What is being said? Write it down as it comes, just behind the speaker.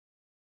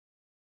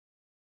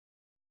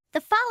The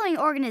following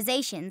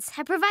organizations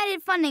have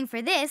provided funding for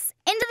this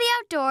Into the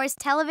Outdoors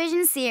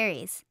television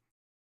series.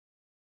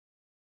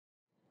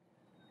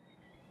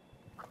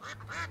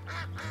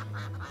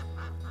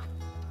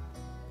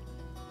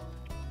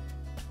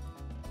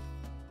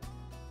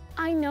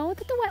 I know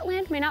that the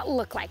wetland may not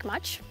look like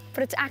much,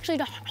 but it's actually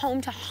home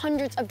to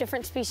hundreds of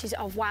different species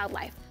of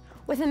wildlife.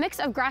 With a mix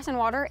of grass and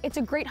water, it's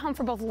a great home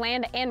for both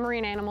land and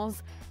marine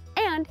animals.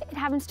 And it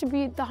happens to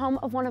be the home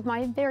of one of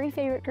my very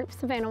favorite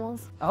groups of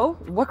animals. Oh,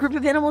 what group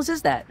of animals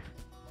is that?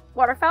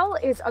 Waterfowl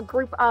is a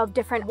group of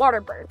different water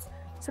birds.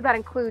 So that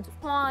includes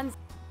swans,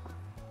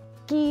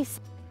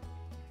 geese,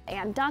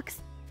 and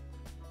ducks.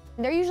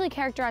 They're usually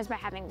characterized by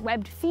having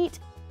webbed feet.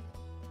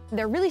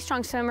 They're really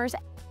strong swimmers,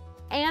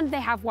 and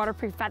they have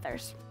waterproof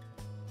feathers.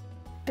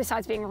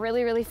 Besides being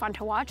really, really fun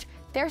to watch,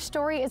 their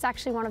story is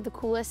actually one of the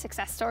coolest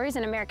success stories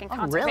in American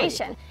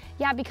conservation. Really?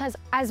 Yeah, because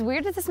as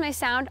weird as this may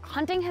sound,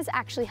 hunting has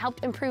actually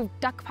helped improve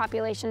duck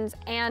populations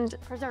and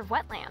preserve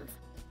wetlands.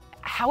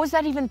 How is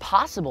that even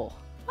possible?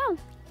 Well,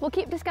 we'll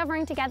keep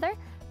discovering together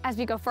as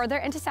we go further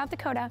into South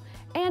Dakota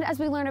and as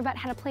we learn about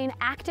how to play an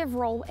active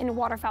role in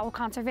waterfowl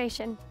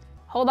conservation.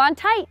 Hold on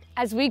tight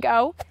as we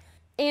go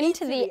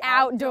into the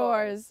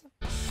outdoors.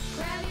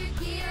 Grab your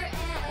gear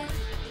and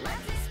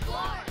let's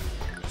explore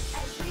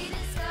as we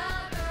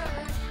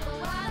discover the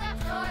wild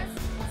outdoors.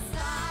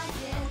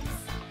 Science,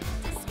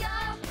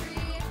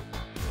 discovery,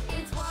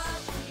 it's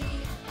what we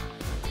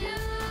do.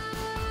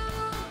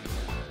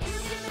 You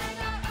can make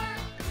our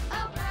earth a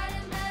bright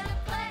and better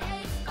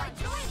place by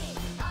joining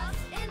us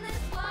in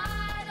this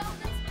wide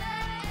open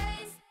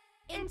space.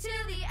 Into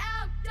the outdoors.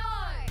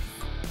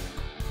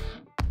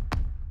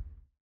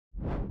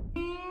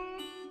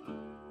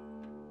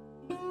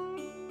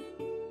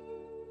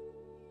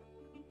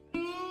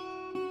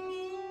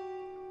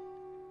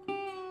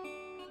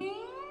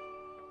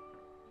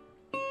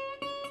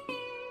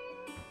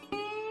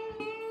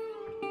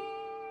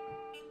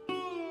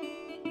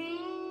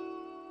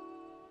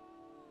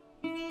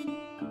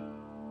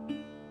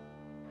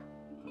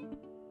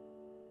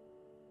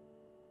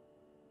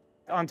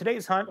 On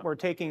today's hunt, we're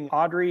taking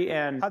Audrey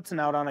and Hudson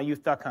out on a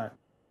youth duck hunt.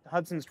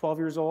 Hudson's 12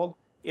 years old,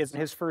 is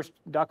his first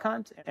duck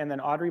hunt, and then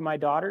Audrey, my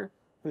daughter,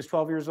 who's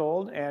 12 years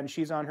old, and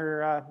she's on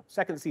her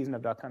second season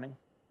of duck hunting.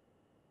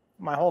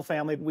 My whole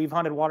family, we've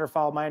hunted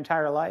waterfowl my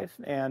entire life,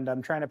 and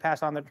I'm trying to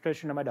pass on the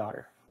tradition to my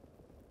daughter.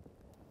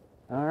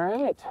 All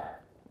right.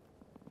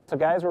 So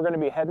guys, we're going to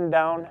be heading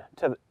down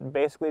to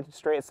basically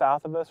straight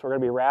south of us. We're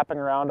going to be wrapping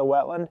around a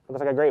wetland.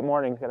 Looks like a great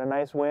morning. Got a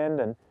nice wind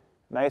and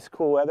nice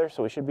cool weather,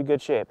 so we should be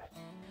good shape.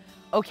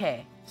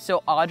 Okay,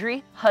 so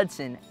Audrey,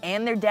 Hudson,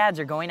 and their dads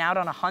are going out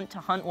on a hunt to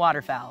hunt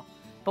waterfowl.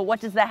 But what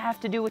does that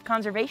have to do with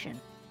conservation?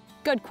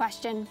 Good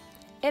question.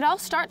 It all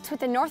starts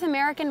with the North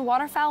American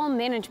Waterfowl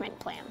Management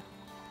Plan.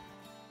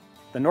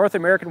 The North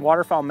American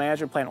Waterfowl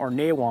Management Plan, or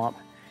NAWAMP,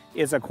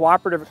 is a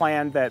cooperative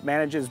plan that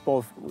manages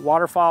both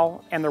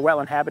waterfowl and their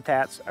wetland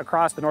habitats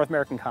across the North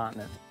American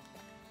continent.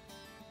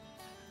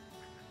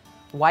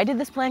 Why did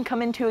this plan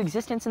come into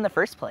existence in the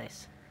first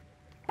place?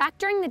 Back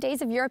during the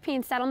days of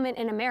European settlement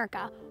in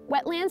America,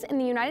 wetlands in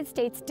the United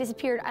States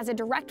disappeared as a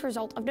direct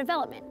result of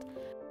development.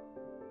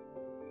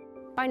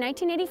 By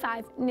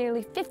 1985,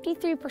 nearly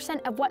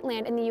 53% of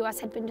wetland in the U.S.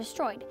 had been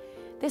destroyed.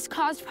 This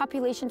caused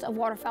populations of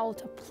waterfowl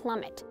to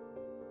plummet.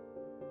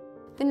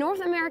 The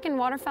North American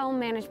Waterfowl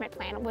Management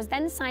Plan was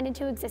then signed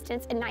into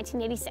existence in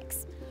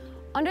 1986.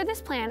 Under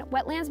this plan,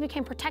 wetlands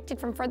became protected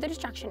from further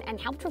destruction and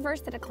helped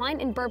reverse the decline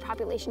in bird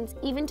populations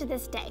even to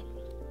this day.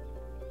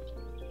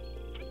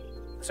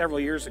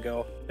 Several years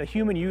ago, the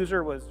human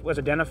user was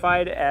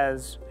identified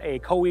as a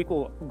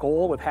co-equal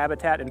goal with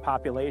habitat and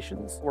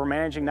populations. We're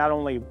managing not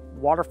only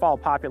waterfowl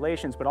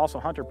populations, but also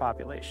hunter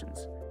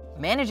populations.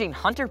 Managing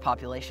hunter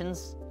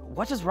populations?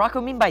 What does Rocco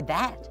mean by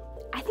that?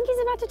 I think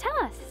he's about to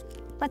tell us.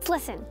 Let's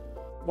listen.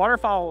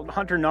 Waterfowl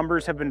hunter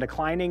numbers have been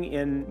declining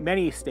in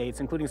many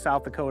states, including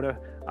South Dakota,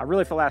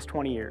 really for the last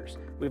 20 years.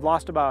 We've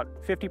lost about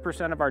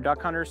 50% of our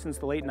duck hunters since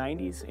the late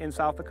 90s in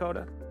South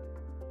Dakota.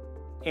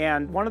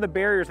 And one of the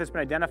barriers that's been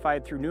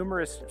identified through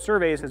numerous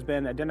surveys has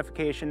been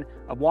identification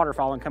of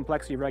waterfowl and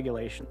complexity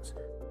regulations.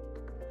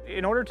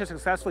 In order to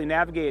successfully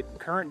navigate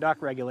current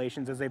duck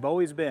regulations, as they've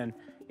always been,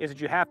 is that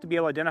you have to be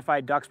able to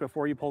identify ducks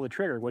before you pull the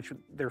trigger, which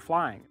they're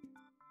flying.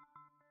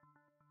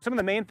 Some of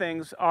the main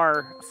things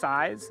are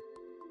size,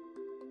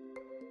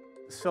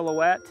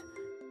 silhouette,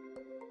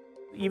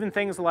 even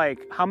things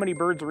like how many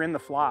birds are in the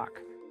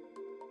flock.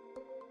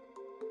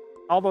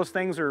 All those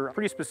things are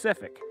pretty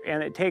specific,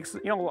 and it takes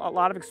a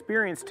lot of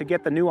experience to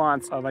get the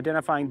nuance of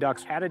identifying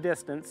ducks at a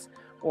distance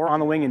or on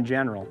the wing in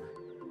general.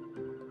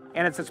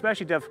 And it's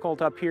especially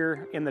difficult up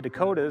here in the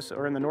Dakotas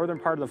or in the northern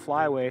part of the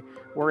flyway,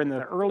 where in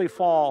the early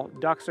fall,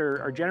 ducks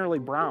are generally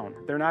brown.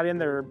 They're not in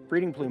their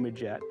breeding plumage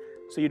yet.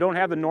 So you don't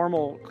have the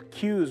normal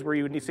cues where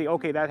you would say,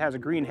 okay, that has a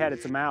green head,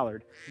 it's a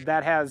mallard.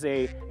 That has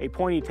a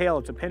pointy tail,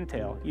 it's a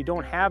pintail. You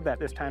don't have that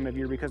this time of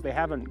year because they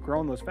haven't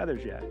grown those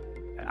feathers yet.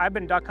 I've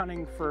been duck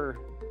hunting for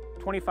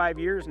 25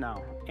 years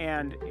now,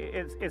 and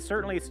it's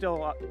certainly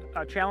still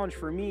a challenge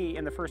for me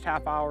in the first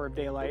half hour of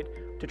daylight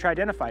to try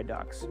to identify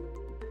ducks.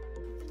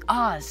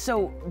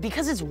 So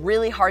because it's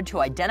really hard to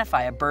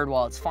identify a bird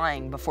while it's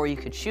flying before you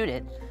could shoot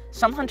it,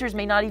 some hunters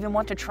may not even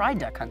want to try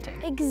duck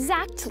hunting.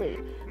 Exactly,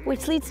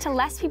 which leads to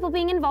less people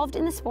being involved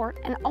in the sport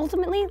and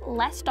ultimately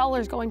less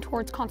dollars going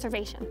towards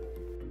conservation.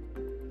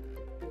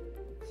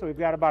 So we've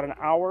got about an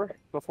hour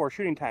before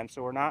shooting time,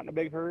 so we're not in a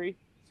big hurry.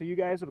 So you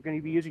guys are going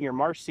to be using your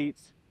marsh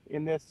seats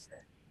in this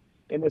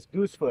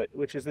goosefoot,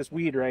 which is this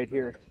weed right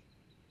here.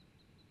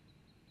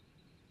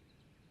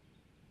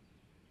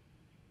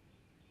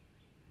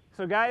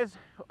 So guys,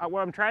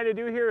 what I'm trying to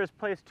do here is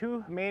place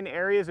two main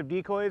areas of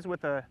decoys,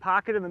 with a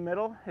pocket in the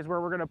middle is where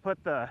we're going to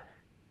put the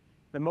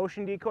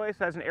motion decoy. So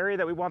that's an area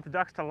that we want the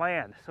ducks to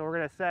land. So we're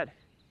going to set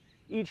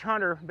each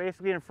hunter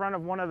basically in front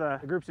of one of the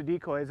groups of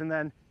decoys, and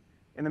then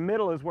in the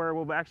middle is where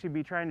we'll actually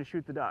be trying to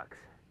shoot the ducks.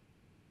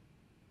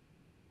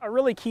 A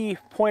really key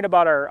point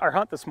about our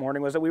hunt this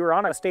morning was that we were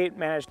on a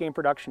state-managed game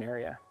production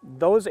area.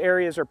 Those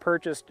areas are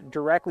purchased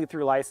directly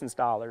through licensed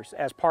dollars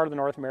as part of the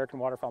North American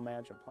Waterfowl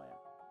Management Plan.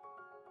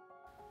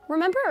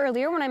 Remember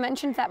earlier when I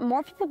mentioned that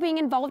more people being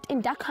involved in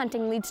duck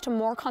hunting leads to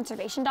more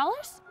conservation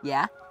dollars?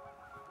 Yeah?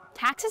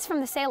 Taxes from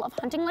the sale of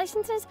hunting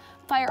licenses,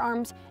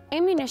 firearms,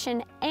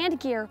 ammunition, and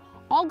gear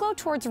all go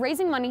towards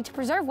raising money to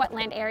preserve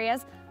wetland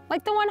areas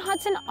like the one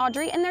Hudson,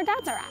 Audrey, and their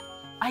dads are at.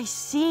 I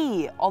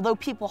see. Although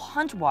people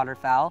hunt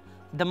waterfowl,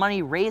 the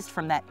money raised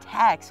from that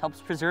tax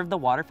helps preserve the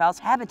waterfowl's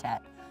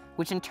habitat,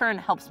 which in turn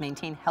helps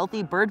maintain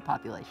healthy bird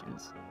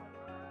populations.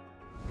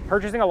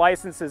 Purchasing a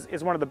license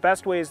is one of the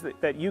best ways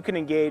that you can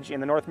engage in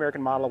the North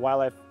American model of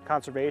wildlife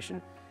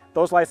conservation.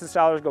 Those license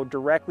dollars go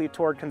directly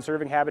toward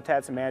conserving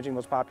habitats and managing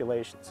those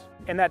populations.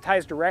 And that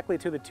ties directly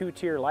to the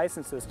two-tier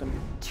license system.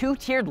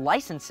 Two-tiered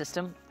license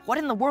system? What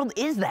in the world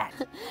is that?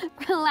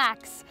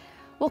 Relax.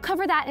 We'll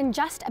cover that in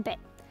just a bit.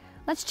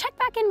 Let's check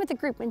back in with the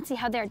group and see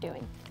how they're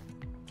doing.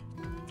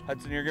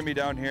 Hudson, you're gonna be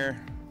down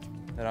here,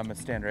 and I'm gonna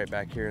stand right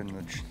back here in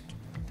the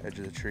edge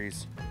of the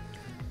trees.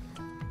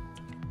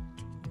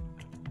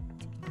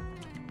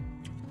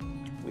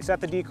 We set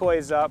the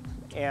decoys up,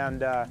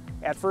 and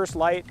at first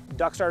light,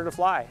 ducks started to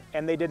fly,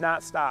 and they did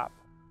not stop.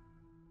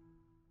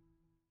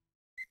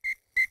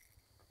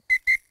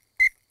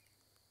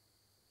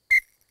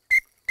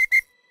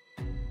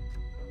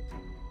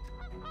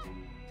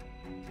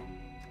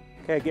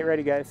 Okay, get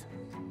ready, guys.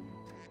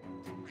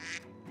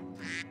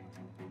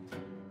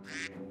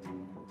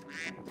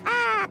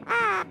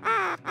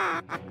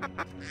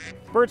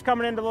 Bird's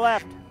coming into the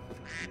left.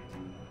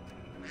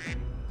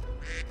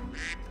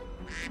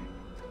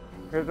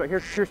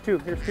 Here's two.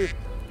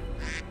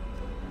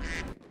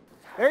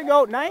 There you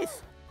go,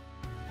 nice.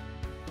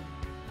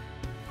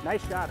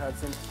 Nice shot,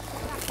 Hudson.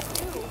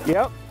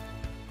 Yep.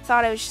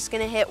 Thought I was just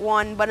gonna hit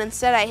one, but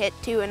instead I hit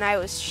two and I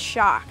was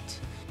shocked.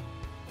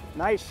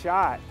 Nice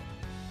shot.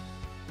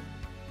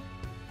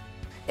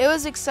 It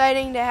was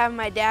exciting to have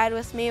my dad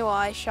with me while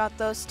I shot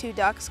those two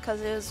ducks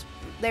because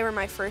they were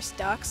my first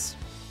ducks.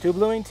 Two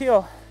blue-winged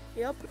teal.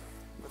 Yep.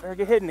 Better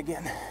get hidden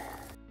again.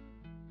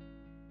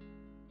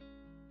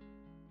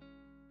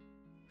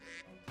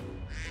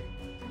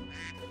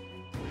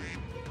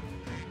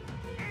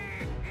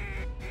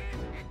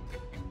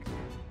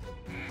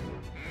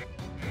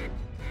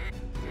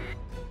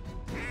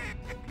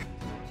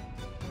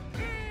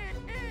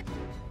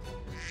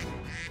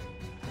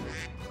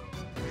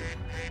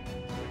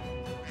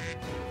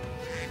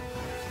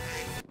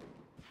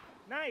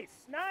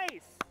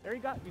 Nice. There you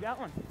got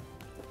one.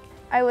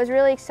 I was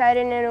really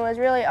excited and it was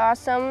really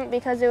awesome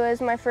because it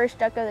was my first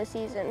duck of the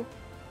season.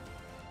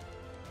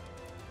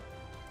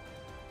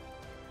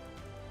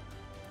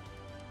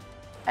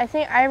 I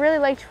think I really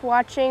liked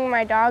watching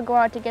my dog go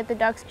out to get the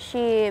ducks.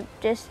 She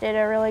just did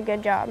a really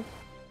good job.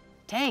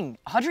 Dang,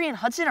 Audrey and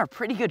Hudson are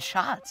pretty good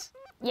shots.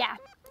 Yeah,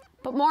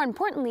 but more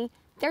importantly,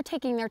 they're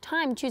taking their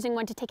time choosing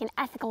when to take an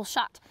ethical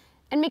shot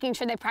and making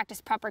sure they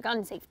practice proper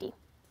gun safety.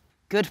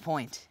 Good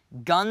point.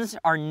 Guns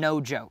are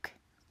no joke.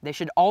 They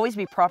should always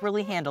be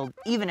properly handled,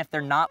 even if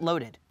they're not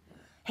loaded.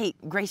 Hey,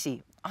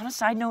 Gracie, on a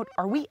side note,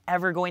 are we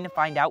ever going to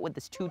find out what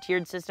this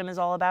two-tiered system is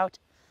all about?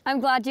 I'm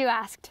glad you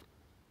asked.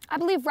 I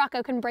believe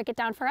Rocco can break it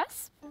down for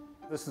us.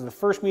 This is the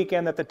first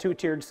weekend that the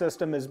two-tiered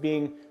system is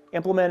being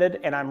implemented,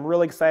 and I'm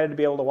really excited to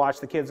be able to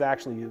watch the kids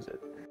actually use it.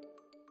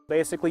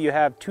 Basically, you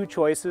have two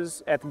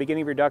choices at the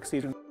beginning of your duck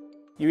season.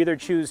 You either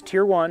choose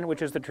Tier 1,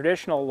 which is the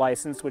traditional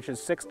license, which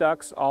is 6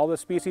 ducks, all the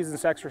species and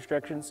sex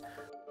restrictions,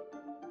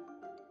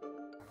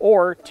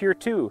 or Tier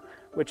 2,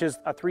 which is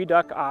a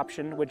 3-duck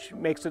option, which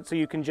makes it so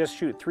you can just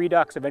shoot 3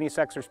 ducks of any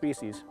sex or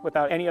species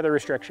without any other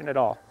restriction at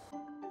all.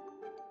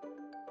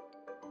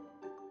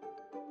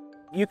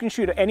 You can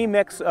shoot any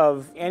mix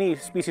of any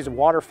species of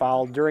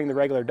waterfowl during the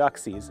regular duck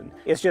season.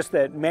 It's just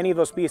that many of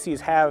those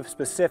species have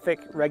specific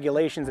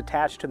regulations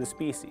attached to the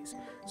species.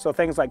 So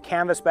things like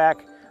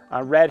canvasback,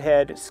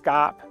 redhead,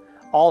 scop,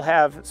 all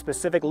have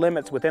specific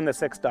limits within the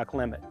 6-duck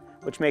limit,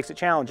 which makes it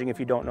challenging if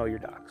you don't know your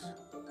ducks.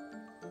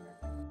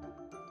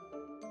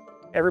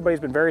 Everybody's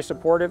been very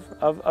supportive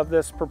of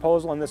this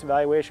proposal and this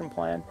evaluation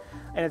plan,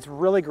 and it's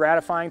really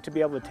gratifying to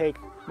be able to take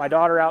my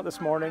daughter out this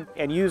morning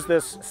and use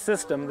this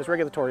system, this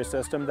regulatory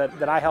system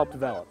that I helped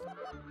develop.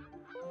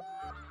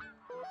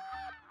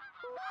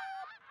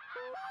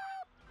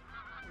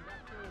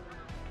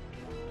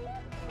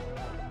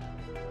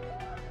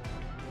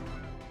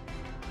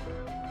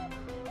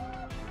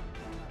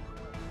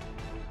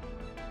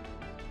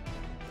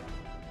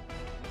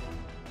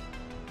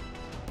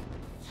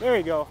 There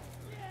you go.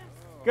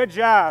 Good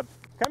job.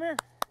 Come here.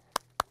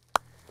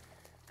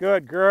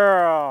 Good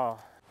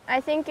girl.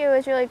 I think it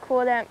was really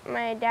cool that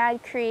my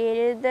dad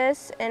created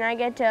this and I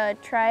get to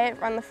try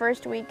it on the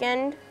first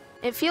weekend.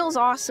 It feels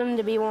awesome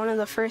to be one of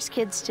the first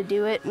kids to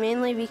do it,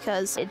 mainly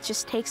because it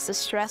just takes the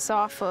stress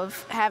off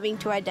of having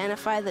to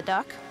identify the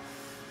duck.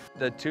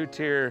 The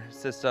two-tier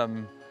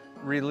system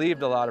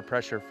relieved a lot of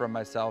pressure from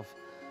myself,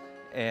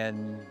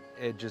 and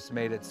it just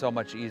made it so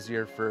much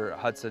easier for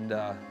Hudson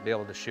to be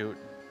able to shoot,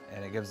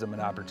 and it gives him an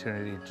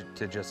opportunity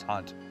to just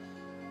hunt.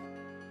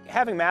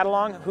 Having Matt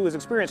along, who is an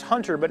experienced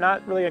hunter but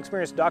not really an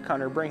experienced duck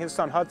hunter, bring his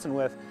son Hudson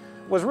with,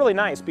 was really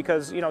nice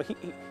because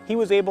he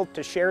was able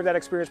to share that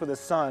experience with his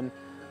son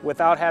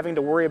without having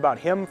to worry about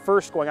him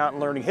first going out and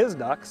learning his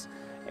ducks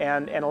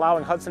and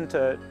allowing Hudson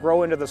to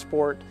grow into the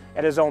sport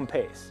at his own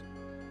pace.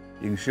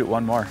 You can shoot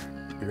one more.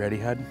 You ready,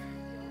 Hud?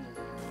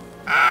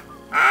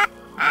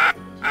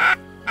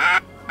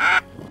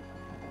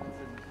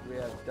 We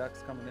have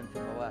ducks coming in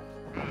from the left.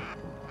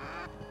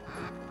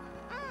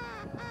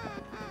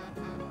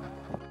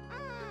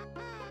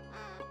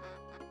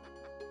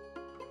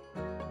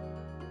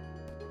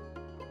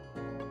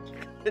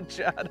 Good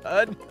job,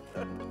 Hud.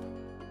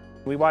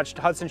 We watched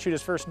Hudson shoot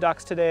his first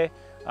ducks today.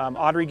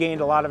 Audrey gained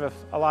a lot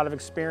of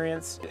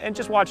experience, and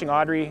just watching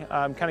Audrey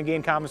kind of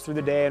gain confidence through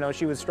the day. I know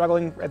she was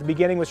struggling at the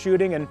beginning with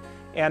shooting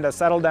and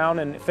settled down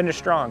and finished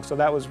strong. So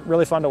that was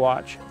really fun to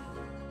watch.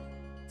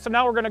 So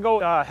now we're going to go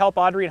help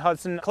Audrey and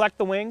Hudson collect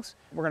the wings.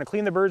 We're going to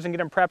clean the birds and get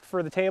them prepped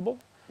for the table.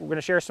 We're going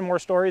to share some more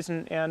stories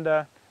and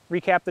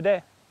recap the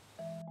day.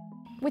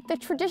 With the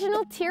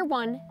traditional Tier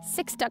 1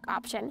 6-duck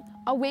option,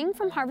 a wing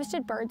from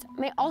harvested birds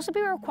may also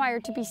be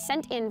required to be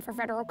sent in for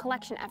federal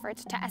collection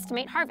efforts to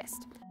estimate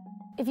harvest.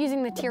 If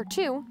using the Tier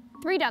 2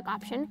 3-duck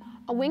option,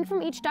 a wing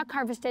from each duck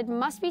harvested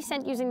must be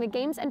sent using the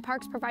Games and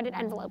Parks provided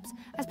envelopes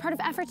as part of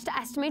efforts to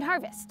estimate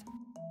harvest.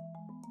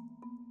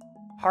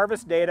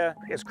 Harvest data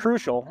is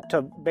crucial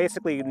to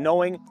basically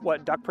knowing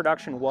what duck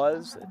production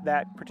was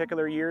that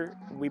particular year.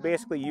 We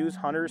basically use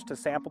hunters to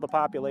sample the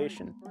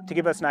population to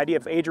give us an idea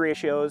of age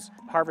ratios,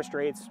 harvest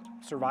rates,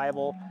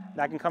 survival.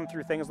 That can come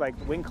through things like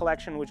wing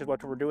collection, which is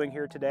what we're doing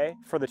here today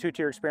for the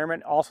two-tier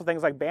experiment. Also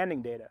things like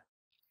banding data.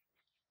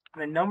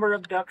 The number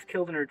of ducks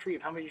killed and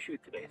retrieved. How many did you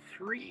shoot today?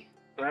 3.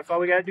 So that's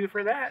all we got to do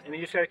for that. And you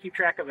just got to keep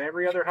track of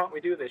every other hunt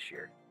we do this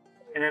year.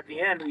 And at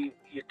the end,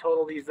 you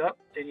total these up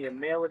and you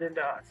mail it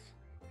into us.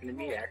 To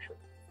me, actually.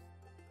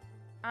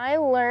 I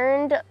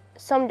learned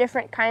some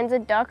different kinds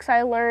of ducks.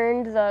 I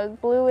learned the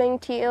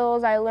blue-winged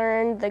teals, I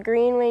learned the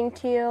green-winged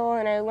teal,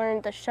 and I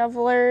learned the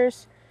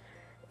shovelers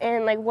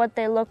and like what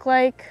they look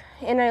like.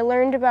 And I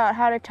learned about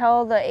how to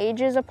tell the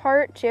ages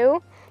apart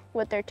too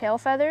with their tail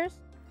feathers.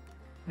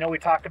 You know, we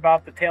talked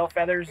about the tail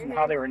feathers and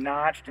how they were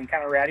notched and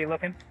kind of ratty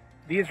looking.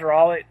 These are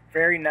all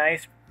very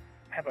nice,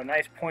 have a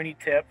nice pointy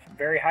tip,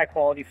 very high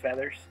quality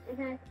feathers.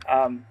 And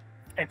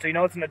so you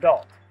know it's an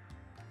adult.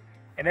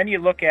 And then you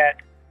look at,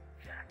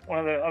 one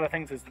of the other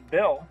things is the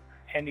bill,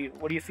 and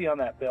what do you see on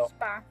that bill?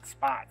 Spots.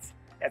 Spots.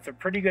 That's a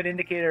pretty good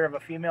indicator of a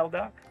female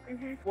duck.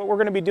 What we're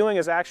going to be doing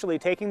is actually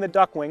taking the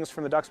duck wings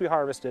from the ducks we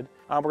harvested.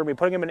 We're going to be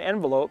putting them in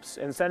envelopes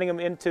and sending them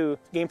into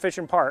Game Fish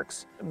and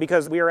Parks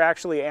because we are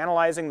actually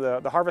analyzing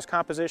the harvest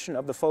composition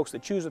of the folks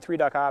that choose the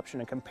 3-duck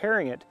option and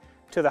comparing it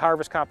to the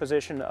harvest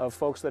composition of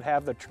folks that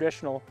have the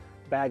traditional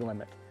bag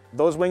limit.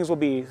 Those wings will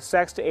be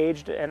sexed,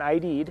 aged, and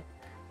ID'd,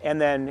 and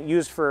then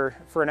used for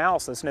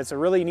analysis. And it's a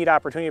really neat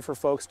opportunity for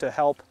folks to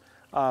help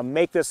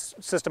make this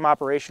system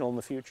operational in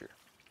the future.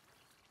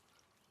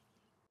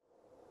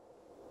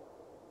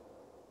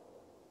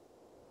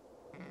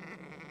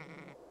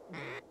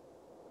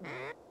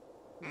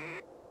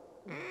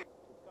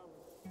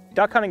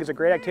 Duck hunting is a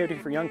great activity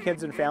for young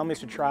kids and families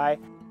to try.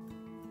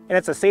 And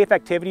it's a safe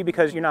activity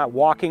because you're not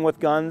walking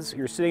with guns.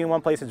 You're sitting in one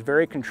place that's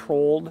very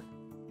controlled.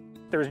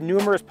 There's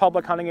numerous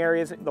public hunting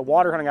areas. The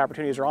water hunting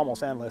opportunities are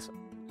almost endless.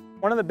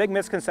 One of the big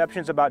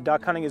misconceptions about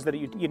duck hunting is that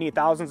you need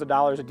thousands of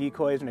dollars of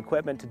decoys and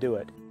equipment to do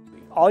it.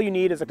 All you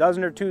need is a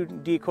dozen or 2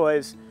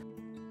 decoys,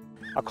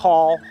 a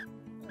call,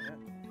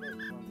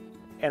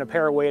 and a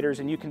pair of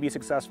waders, and you can be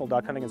successful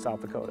duck hunting in South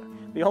Dakota.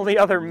 The only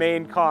other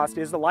main cost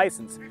is the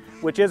license,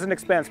 which is an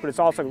expense, but it's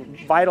also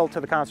vital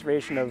to the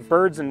conservation of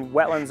birds and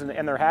wetlands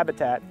and their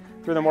habitat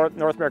through the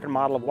North American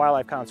model of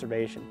wildlife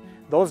conservation.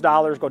 Those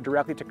dollars go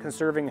directly to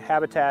conserving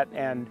habitat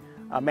and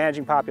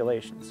managing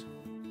populations.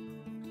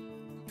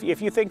 If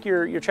you think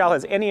your child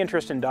has any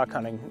interest in duck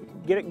hunting,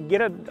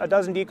 get a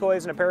dozen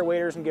decoys and a pair of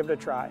waders and give it a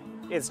try.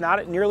 It's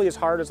not nearly as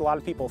hard as a lot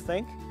of people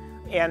think,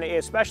 And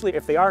especially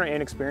if they are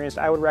inexperienced,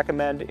 I would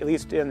recommend, at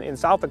least in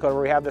South Dakota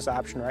where we have this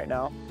option right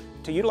now,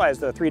 to utilize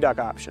the 3-duck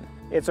option.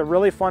 It's a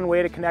really fun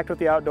way to connect with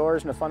the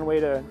outdoors and a fun way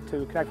to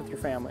connect with your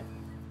family.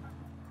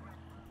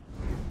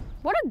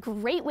 What a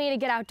great way to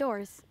get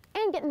outdoors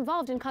and get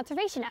involved in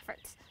conservation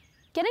efforts.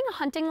 Getting a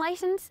hunting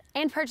license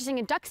and purchasing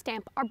a duck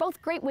stamp are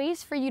both great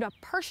ways for you to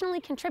personally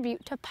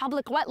contribute to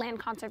public wetland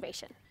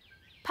conservation.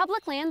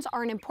 Public lands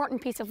are an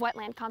important piece of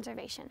wetland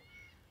conservation,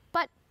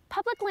 but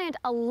public land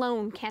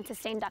alone can't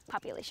sustain duck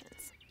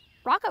populations.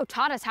 Rocco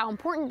taught us how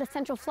important the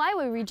Central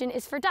Flyway region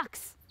is for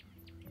ducks.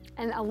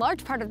 And a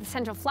large part of the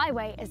Central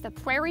Flyway is the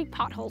Prairie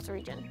Potholes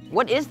region.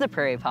 What is the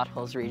Prairie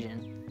Potholes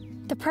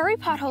region? The Prairie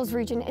Potholes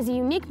region is a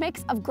unique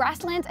mix of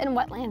grasslands and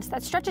wetlands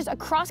that stretches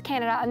across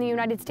Canada and the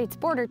United States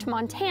border to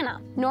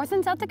Montana, North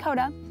and South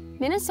Dakota,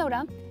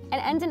 Minnesota,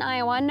 and ends in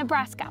Iowa and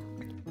Nebraska.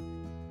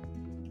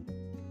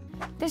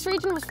 This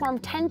region was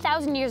formed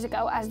 10,000 years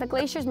ago as the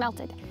glaciers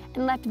melted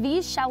and left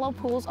these shallow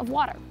pools of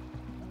water.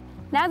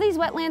 Now these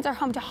wetlands are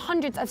home to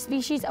hundreds of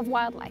species of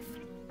wildlife.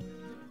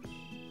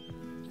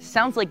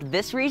 Sounds like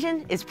this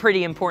region is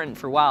pretty important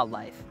for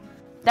wildlife.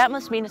 That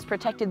must mean it's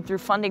protected through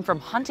funding from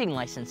hunting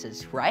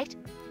licenses, right?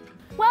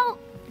 Well,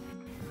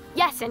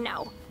 yes and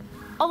no.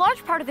 A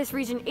large part of this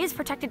region is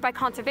protected by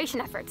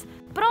conservation efforts,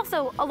 but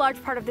also a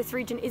large part of this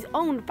region is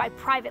owned by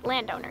private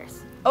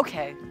landowners.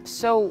 Okay,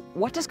 so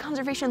what does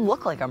conservation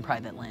look like on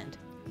private land?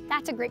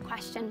 That's a great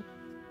question.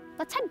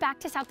 Let's head back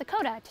to South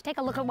Dakota to take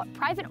a look at what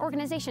private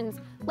organizations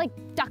like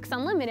Ducks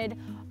Unlimited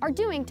are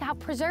doing to help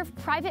preserve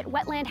private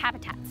wetland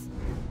habitats.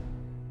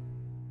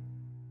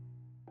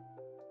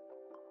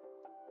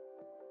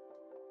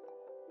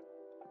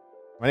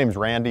 My name is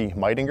Randy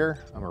Meitinger.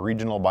 I'm a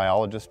regional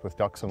biologist with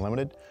Ducks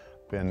Unlimited.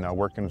 Been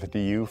working with the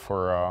DU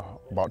for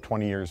about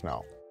 20 years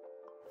now.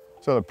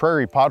 So the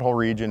Prairie Pothole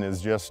region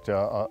is just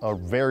a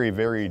very,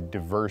 very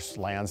diverse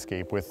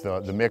landscape with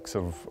the mix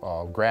of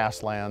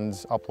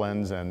grasslands,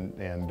 uplands, and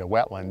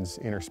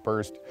wetlands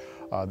interspersed.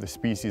 The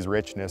species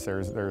richness,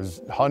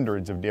 there's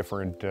hundreds of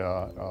different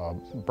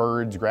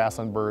birds,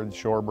 grassland birds,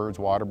 shorebirds,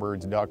 water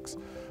birds, ducks,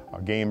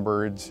 game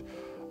birds,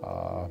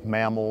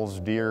 mammals,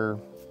 deer,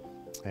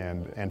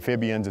 and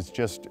amphibians. It's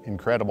just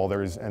incredible.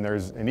 There's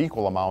an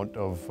equal amount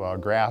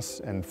of grass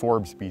and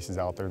forb species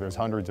out there. There's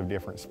hundreds of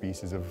different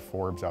species of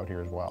forbs out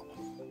here as well.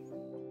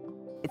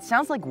 It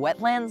sounds like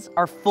wetlands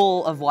are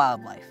full of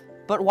wildlife,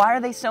 but why are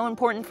they so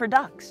important for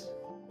ducks?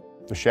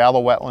 The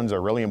shallow wetlands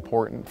are really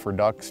important for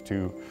ducks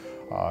to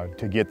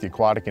get the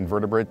aquatic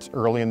invertebrates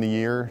early in the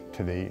year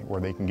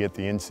where they can get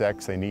the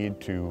insects they need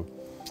to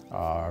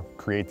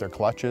create their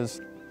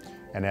clutches.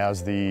 And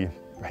as the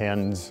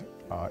hens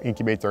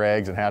incubate their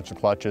eggs and hatch the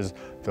clutches,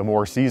 the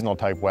more seasonal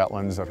type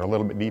wetlands that are a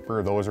little bit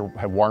deeper, those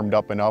have warmed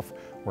up enough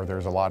where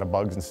there's a lot of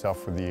bugs and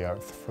stuff for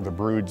the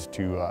broods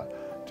to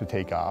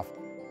take off.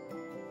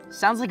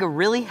 Sounds like a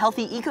really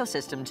healthy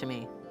ecosystem to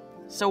me.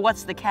 So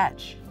what's the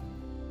catch?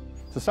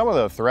 So some of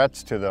the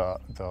threats to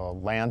the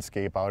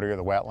landscape out here,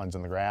 the wetlands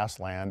and the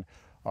grassland,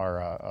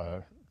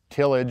 are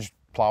tillage,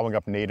 plowing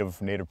up native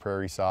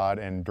prairie sod,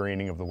 and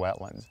draining of the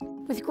wetlands.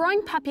 With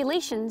growing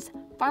populations,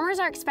 farmers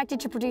are expected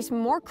to produce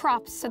more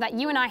crops so that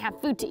you and I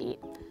have food to eat.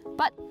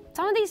 But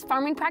some of these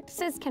farming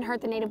practices can hurt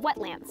the native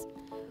wetlands.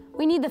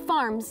 We need the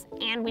farms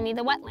and we need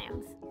the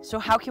wetlands. So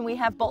how can we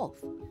have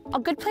both? A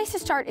good place to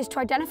start is to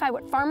identify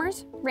what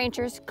farmers,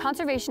 ranchers,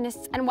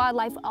 conservationists, and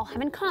wildlife all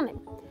have in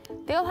common.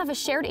 They all have a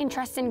shared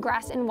interest in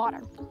grass and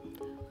water.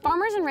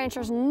 Farmers and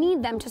ranchers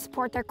need them to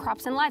support their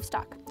crops and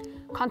livestock.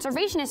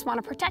 Conservationists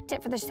want to protect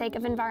it for the sake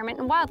of environment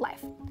and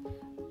wildlife.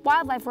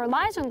 Wildlife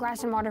relies on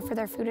grass and water for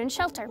their food and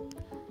shelter.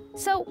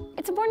 So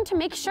it's important to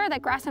make sure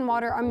that grass and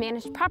water are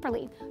managed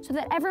properly so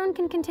that everyone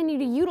can continue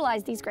to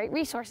utilize these great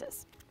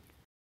resources.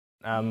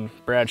 I'm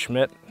Brad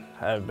Schmidt.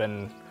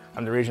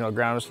 I'm the regional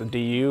agronomist with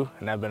DU,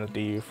 and I've been with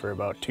DU for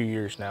about 2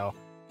 years now.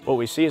 What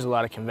we see is a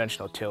lot of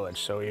conventional tillage.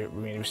 So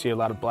we see a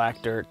lot of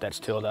black dirt that's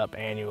tilled up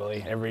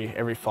annually,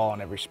 every fall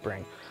and every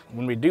spring.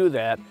 When we do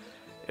that,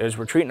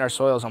 we're treating our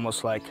soils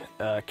almost like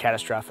a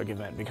catastrophic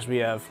event because we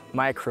have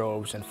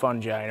microbes and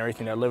fungi and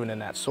everything that are living in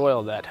that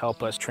soil that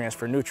help us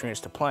transfer nutrients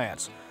to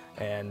plants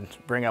and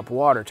bring up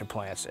water to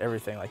plants,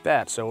 everything like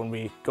that. So when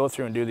we go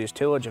through and do these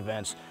tillage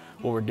events,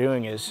 what we're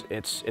doing is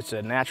it's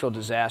a natural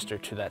disaster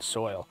to that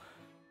soil.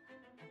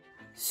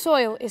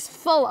 Soil is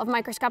full of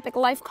microscopic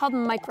life called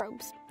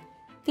microbes.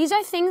 These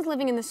are things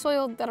living in the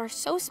soil that are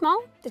so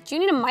small that you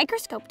need a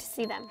microscope to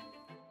see them.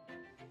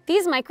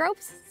 These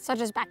microbes,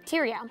 such as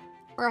bacteria,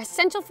 are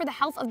essential for the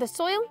health of the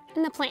soil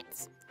and the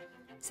plants.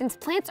 Since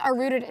plants are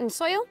rooted in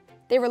soil,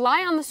 they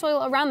rely on the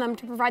soil around them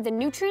to provide the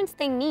nutrients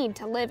they need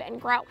to live and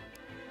grow.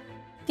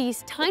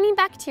 These tiny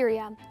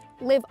bacteria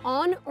live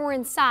on or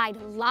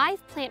inside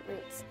live plant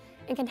roots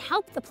and can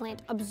help the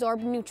plant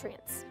absorb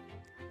nutrients.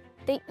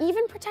 They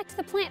even protect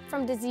the plant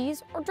from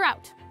disease or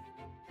drought.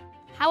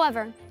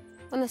 However,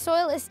 when the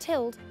soil is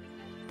tilled,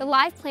 the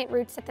live plant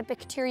roots that the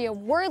bacteria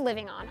were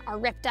living on are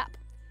ripped up.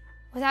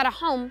 Without a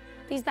home,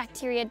 these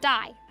bacteria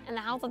die and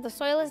the health of the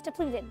soil is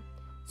depleted,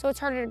 so it's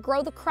harder to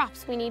grow the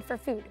crops we need for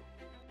food.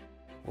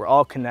 we're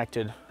all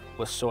connected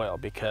with soil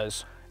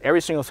because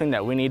every single thing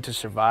that we need to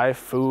survive,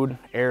 food,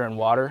 air, and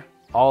water,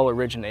 all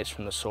originates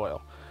from the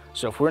soil.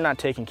 So if we're not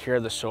taking care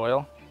of the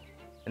soil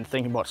and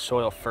thinking about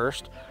soil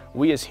first,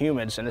 we as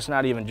humans, and it's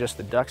not even just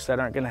the ducks that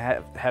aren't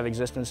gonna have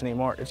existence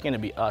anymore, it's gonna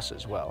be us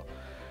as well.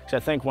 So I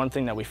think one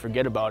thing that we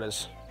forget about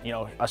is,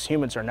 us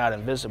humans are not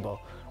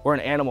invisible. We're an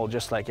animal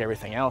just like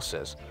everything else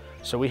is.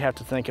 So we have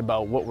to think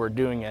about what we're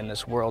doing in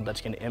this world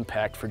that's gonna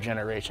impact for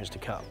generations to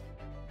come.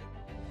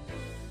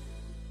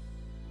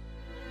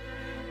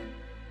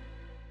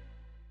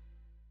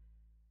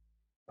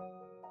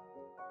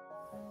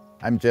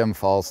 I'm Jim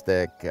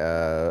Falstick,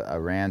 a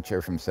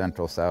rancher from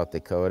central South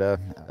Dakota.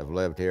 I've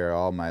lived here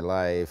all my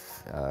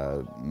life.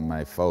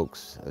 My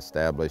folks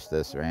established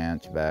this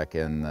ranch back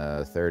in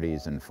the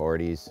 30s and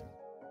 40s.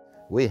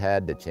 We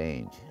had to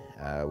change.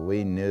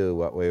 We knew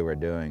what we were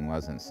doing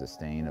wasn't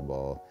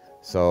sustainable.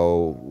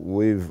 So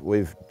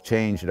we've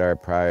changed our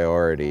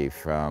priority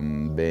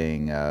from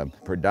being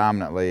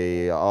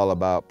predominantly all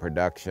about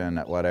production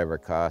at whatever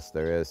cost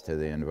there is to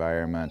the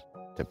environment,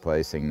 to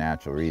placing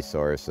natural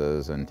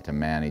resources and to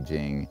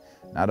managing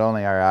not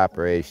only our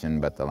operation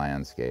but the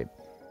landscape.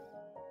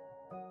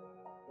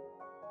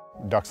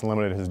 Ducks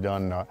Unlimited has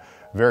done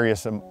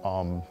various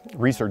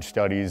research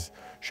studies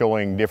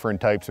showing different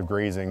types of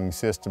grazing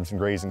systems and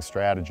grazing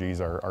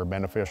strategies are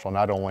beneficial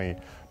not only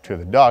to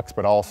the ducks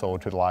but also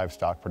to the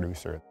livestock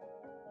producer.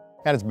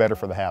 And it's better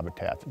for the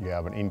habitat. You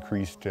have an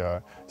increased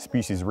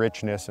species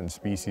richness and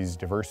species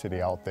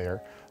diversity out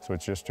there, so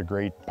it's just a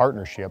great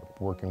partnership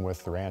working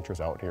with the ranchers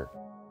out here.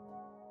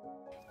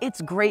 It's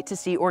great to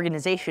see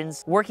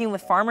organizations working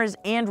with farmers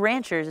and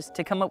ranchers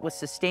to come up with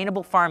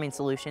sustainable farming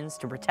solutions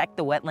to protect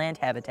the wetland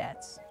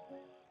habitats.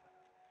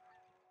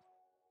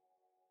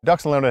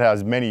 Ducks Unlimited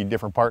has many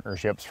different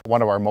partnerships.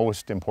 One of our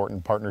most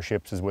important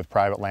partnerships is with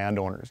private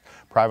landowners.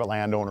 Private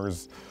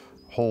landowners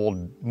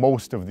hold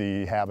most of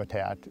the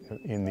habitat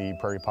in the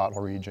prairie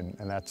pothole region,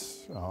 and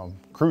that's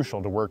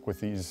crucial to work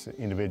with these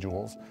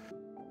individuals.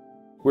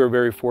 We're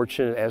very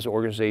fortunate as an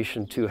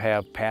organization to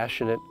have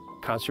passionate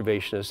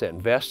conservationists that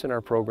invest in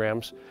our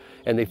programs,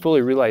 and they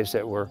fully realize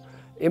that we're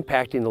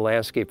impacting the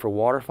landscape for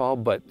waterfowl,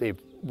 but they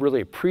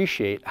really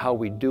appreciate how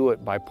we do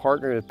it by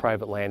partnering with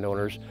private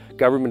landowners,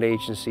 government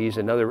agencies,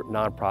 and other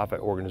nonprofit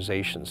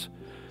organizations.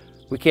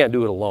 We can't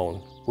do it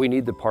alone. We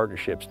need the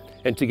partnerships,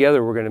 and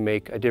together we're going to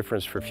make a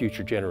difference for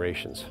future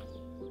generations.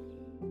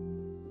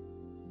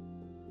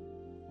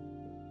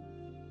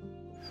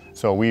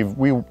 So we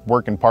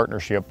work in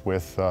partnership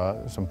with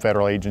some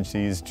federal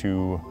agencies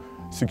to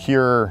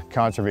secure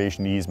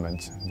conservation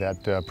easements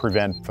that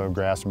prevent the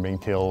grass from being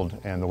tilled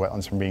and the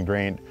wetlands from being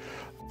drained.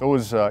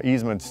 Those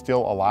easements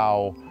still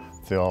allow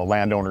the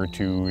landowner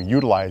to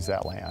utilize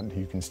that land.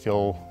 You can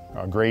still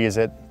graze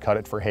it, cut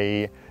it for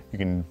hay. You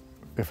can,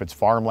 if it's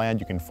farmland,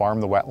 you can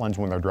farm the wetlands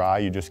when they're dry.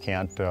 You just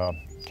can't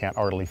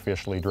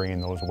artificially drain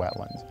those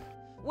wetlands.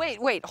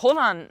 Wait, hold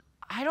on.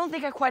 I don't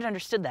think I quite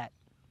understood that.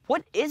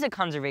 What is a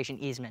conservation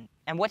easement,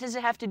 and what does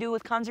it have to do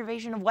with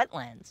conservation of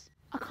wetlands?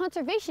 A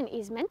conservation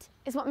easement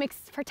is what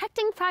makes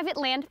protecting private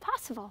land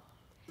possible.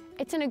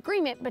 It's an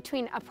agreement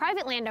between a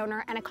private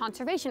landowner and a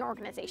conservation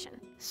organization.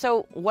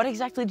 So what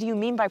exactly do you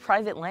mean by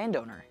private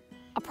landowner?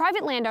 A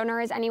private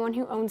landowner is anyone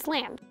who owns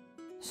land.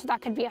 So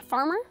that could be a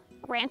farmer,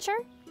 a rancher,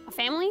 a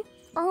family,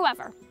 or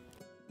whoever.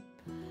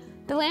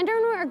 The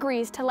landowner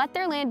agrees to let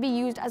their land be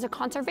used as a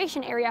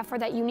conservation area for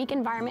that unique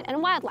environment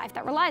and wildlife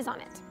that relies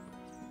on it.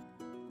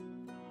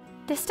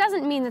 This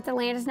doesn't mean that the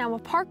land is now a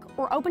park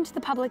or open to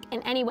the public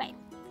in any way.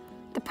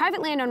 The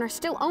private landowners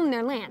still own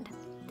their land.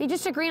 They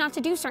just agree not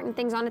to do certain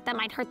things on it that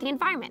might hurt the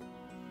environment,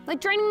 like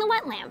draining the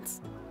wetlands.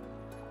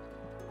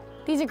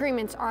 These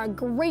agreements are a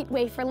great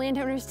way for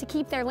landowners to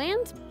keep their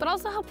land, but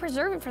also help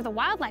preserve it for the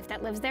wildlife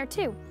that lives there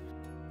too.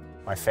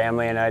 My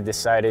family and I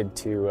decided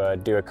to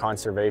do a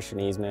conservation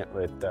easement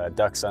with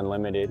Ducks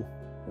Unlimited.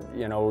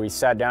 We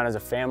sat down as a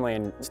family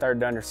and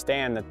started to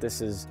understand that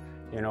this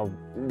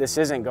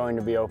isn't going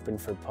to be open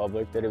for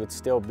public, that it would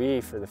still be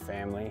for the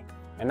family.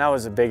 And that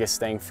was the biggest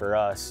thing for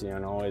us,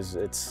 is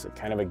it's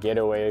kind of a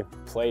getaway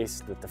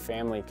place that the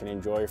family can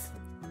enjoy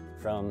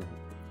from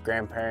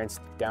grandparents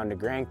down to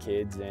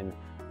grandkids. And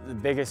the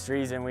biggest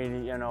reason we,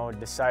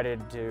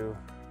 decided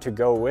to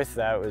go with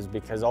that was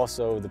because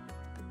also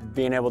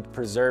being able to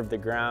preserve the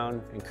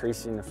ground,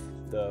 increasing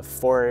the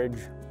forage.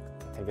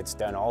 I think it's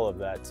done all of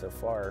that so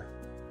far.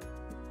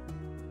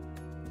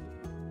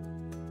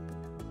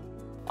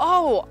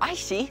 Oh, I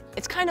see.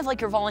 It's kind of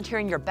like you're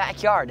volunteering your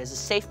backyard as a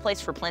safe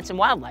place for plants and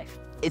wildlife.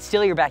 It's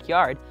still your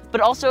backyard, but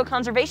also a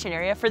conservation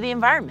area for the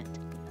environment.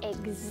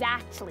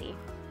 Exactly.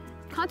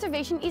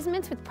 Conservation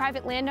easements with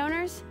private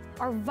landowners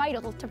are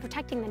vital to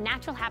protecting the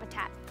natural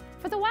habitat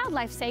for the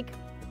wildlife's sake,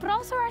 but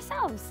also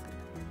ourselves.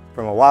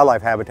 From a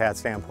wildlife habitat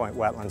standpoint,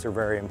 wetlands are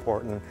very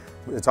important.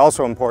 It's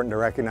also important to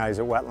recognize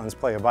that wetlands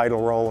play a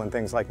vital role in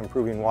things like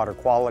improving water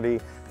quality.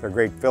 They're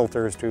great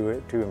filters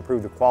to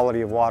improve the quality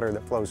of water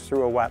that flows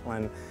through a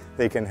wetland.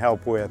 They can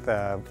help with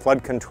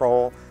flood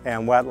control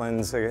and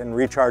wetlands and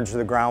recharge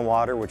the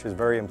groundwater, which is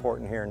very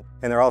important here.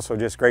 And they're also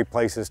just great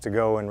places to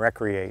go and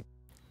recreate.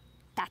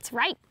 That's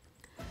right.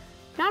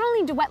 Not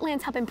only do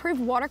wetlands help improve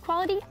water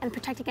quality and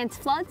protect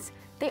against floods,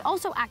 they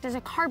also act as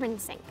a carbon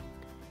sink.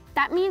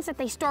 That means that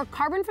they store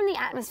carbon from the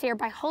atmosphere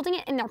by holding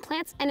it in their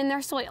plants and in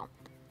their soil.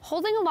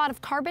 Holding a lot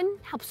of carbon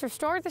helps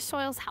restore the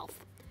soil's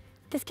health.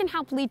 This can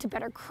help lead to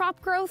better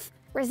crop growth,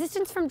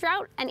 resistance from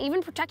drought, and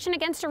even protection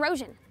against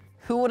erosion.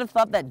 Who would have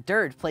thought that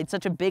dirt played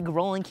such a big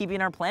role in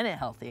keeping our planet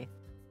healthy?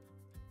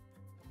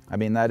 I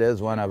mean, that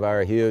is one of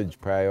our huge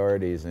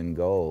priorities and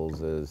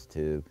goals, is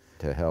to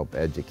help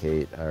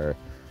educate our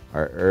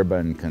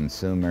urban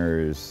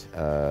consumers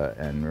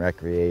and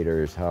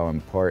recreators how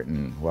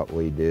important what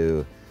we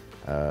do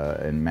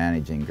in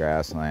managing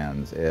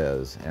grasslands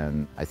is.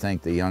 And I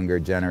think the younger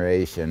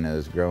generation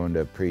has grown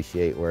to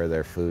appreciate where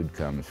their food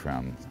comes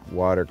from,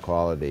 water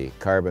quality,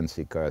 carbon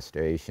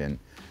sequestration,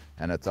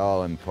 and it's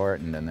all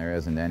important, and there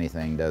isn't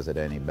anything does it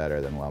any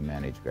better than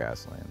well-managed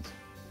grasslands.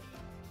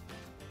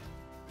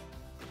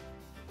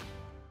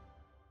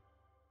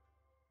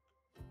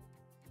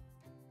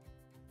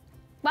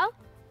 Well,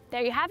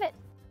 there you have it.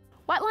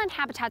 Wetland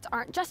habitats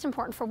aren't just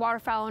important for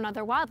waterfowl and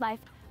other wildlife,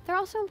 they're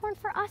also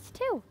important for us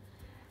too.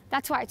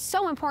 That's why it's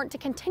so important to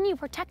continue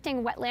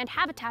protecting wetland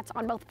habitats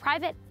on both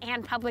private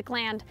and public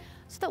land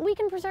so that we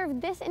can preserve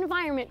this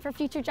environment for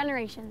future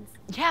generations.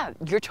 Yeah,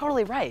 you're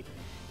totally right.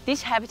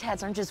 These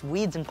habitats aren't just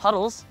weeds and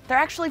puddles, they're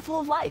actually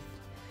full of life.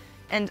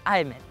 And I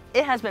admit,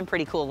 it has been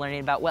pretty cool learning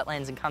about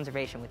wetlands and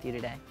conservation with you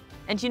today.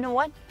 And you know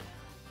what?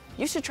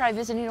 You should try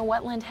visiting a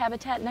wetland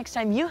habitat next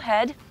time you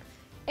head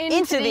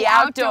into the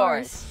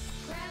outdoors.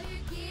 Grab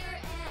your gear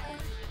and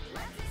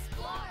let's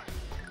explore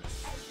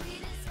as we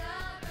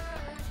discover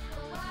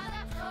the wild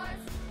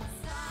outdoors.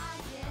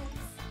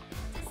 Science,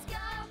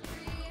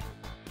 discovery,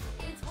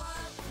 it's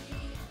what we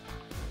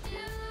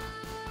do.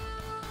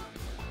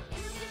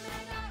 You can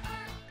make our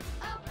Earth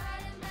a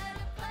bright and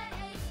better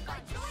place by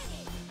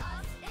joining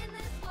us in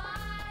this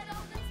wide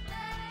open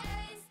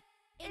space.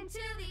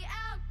 Into the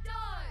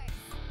outdoors.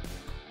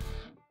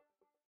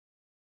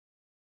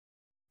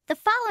 The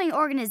following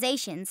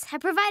organizations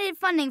have provided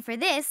funding for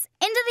this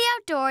Into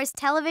the Outdoors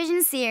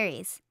television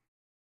series.